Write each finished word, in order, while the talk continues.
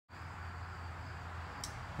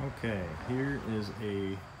Okay, here is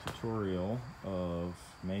a tutorial of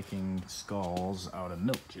making skulls out of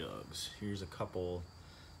milk jugs. Here's a couple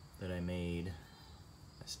that I made.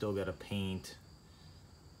 I still got to paint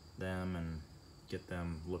them and get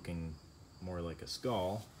them looking more like a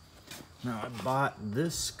skull. Now I bought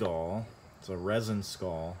this skull, it's a resin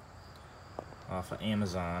skull, off of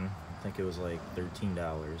Amazon. I think it was like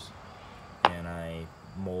 $13, and I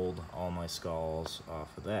mold all my skulls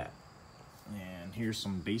off of that. And here's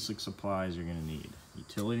some basic supplies you're gonna need.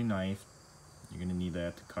 Utility knife, you're gonna need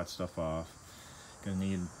that to cut stuff off. Gonna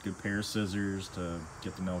need a good pair of scissors to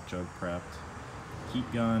get the milk jug prepped.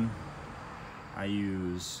 Heat gun,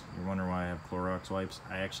 you're wondering why I have Clorox wipes.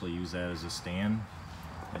 I actually use that as a stand.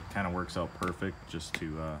 It kind of works out perfect just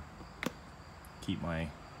to keep my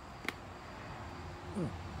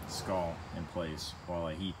skull in place while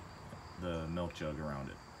I heat the milk jug around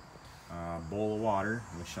it. Bowl of water,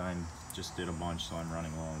 which I just did a bunch, so I'm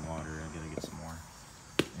running low on water. I gotta get some more.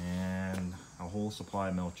 And a whole supply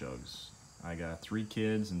of milk jugs. I got 3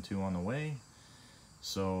 kids and 2 on the way,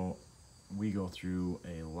 so we go through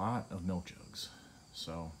a lot of milk jugs.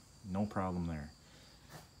 So no problem there.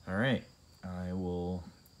 All right, I will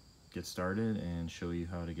get started and show you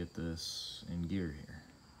how to get this in gear here.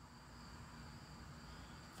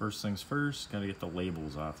 First things first, gotta get the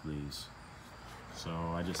labels off of these. So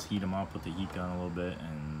I just heat them up with the heat gun a little bit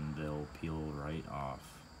and they'll peel right off.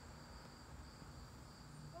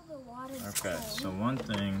 Okay, so one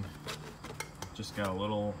thing, just got a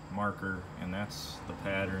little marker, and that's the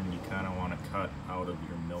pattern you kind of want to cut out of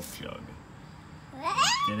your milk jug.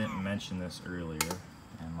 Didn't mention this earlier,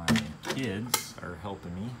 and my kids are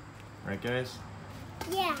helping me. Right, guys?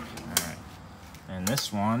 Yeah. Alright. And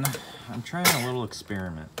this one, I'm trying a little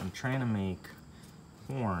experiment. I'm trying to make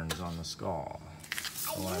horns on the skull.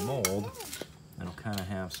 So when I mold, it'll kind of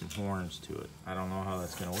have some horns to it. I don't know how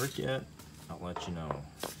that's going to work yet. I'll let you know.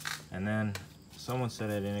 And then someone said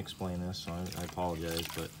I didn't explain this, so I apologize,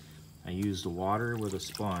 but I used water with a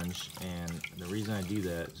sponge, and the reason I do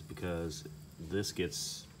that is because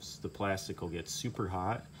the plastic will get super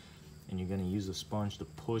hot, and you're going to use a sponge to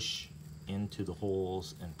push into the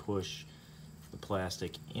holes and push the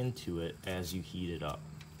plastic into it as you heat it up.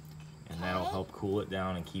 And that'll help cool it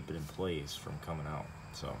down and keep it in place from coming out.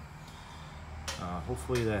 So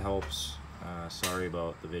hopefully that helps. Sorry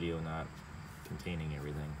about the video not containing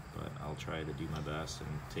everything, but I'll try to do my best and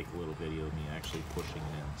take a little video of me actually pushing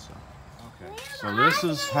it in. So okay, so this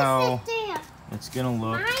is how it's gonna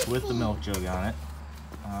look with the milk jug on it.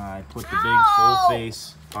 I put the big full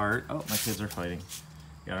face part. Oh, my kids are fighting.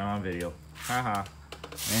 Got it on video. Haha.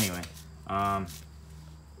 Anyway,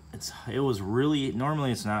 it was really,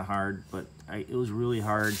 normally it's not hard, but it was really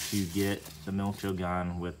hard to get the milk jug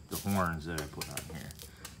on with the horns that I put on here.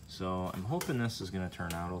 So I'm hoping this is gonna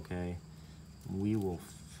turn out okay. We will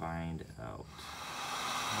find out.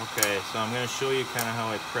 Okay, so I'm gonna show you kind of how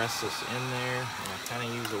I press this in there. And I kind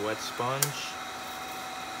of use a wet sponge.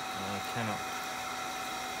 And I kind of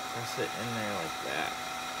press it in there like that.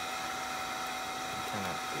 And kind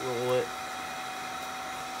of roll it.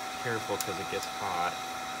 Careful because it gets hot.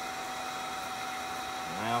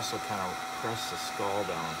 And I also kind of press the skull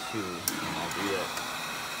down too, and I'll do that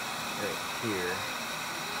right here.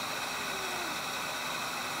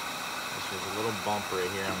 There's a little bump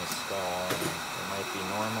right here on the skull, and it might be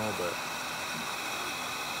normal, but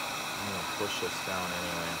I'm gonna push this down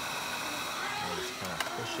anyway. I'll just kind of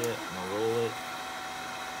push it and roll it. You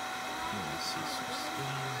can see some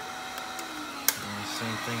skin. And the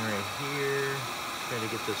same thing right here. Try to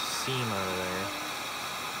get the seam out of there.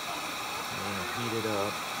 I'm gonna heat it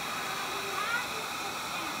up.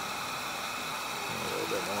 And a little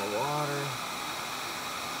bit more water.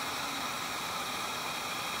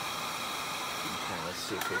 Okay, let's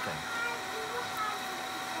see if we can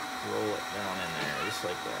roll it down in there, just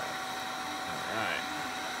like that. Alright.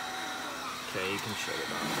 Okay, you can shut it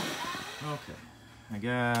on. Okay, I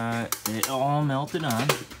got it all melted on.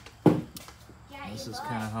 This is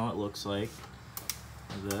kind of how it looks like.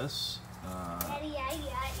 This.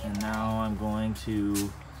 And now I'm going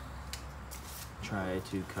to try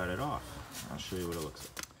to cut it off. I'll show you what it looks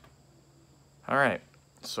like. Alright,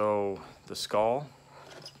 so the skull,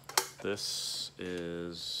 this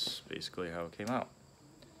is basically how it came out.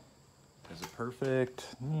 Is it perfect?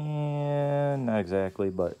 Yeah, not exactly,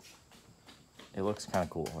 but it looks kind of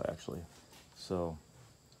cool actually. So,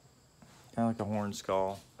 kind of like a horn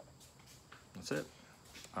skull. That's it.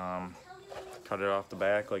 Cut it off the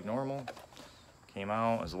back like normal. Came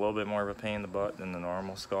out. It was a little bit more of a pain in the butt than the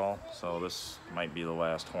normal skull, so this might be the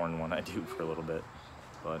last horn one I do for a little bit,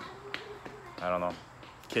 but I don't know.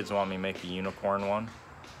 Kids want me to make a unicorn one,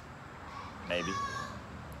 maybe.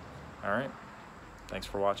 All right, thanks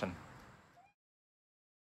for watching.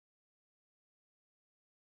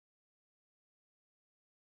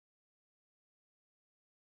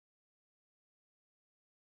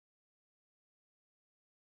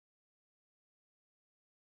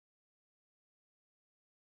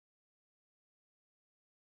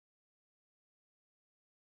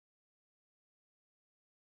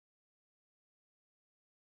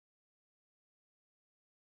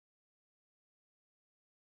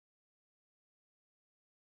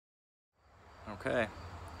 Okay,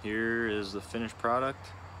 here is the finished product.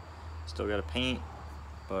 Still got to paint,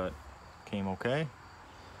 but came okay.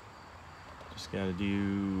 Just got to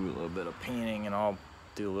do a little bit of painting, and I'll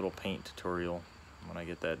do a little paint tutorial when I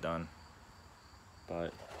get that done.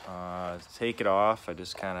 But to take it off, I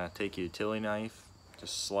just kind of take a utility knife,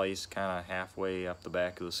 just slice kind of halfway up the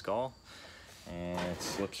back of the skull, and it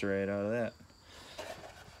slips right out of that.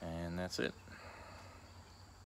 And that's it.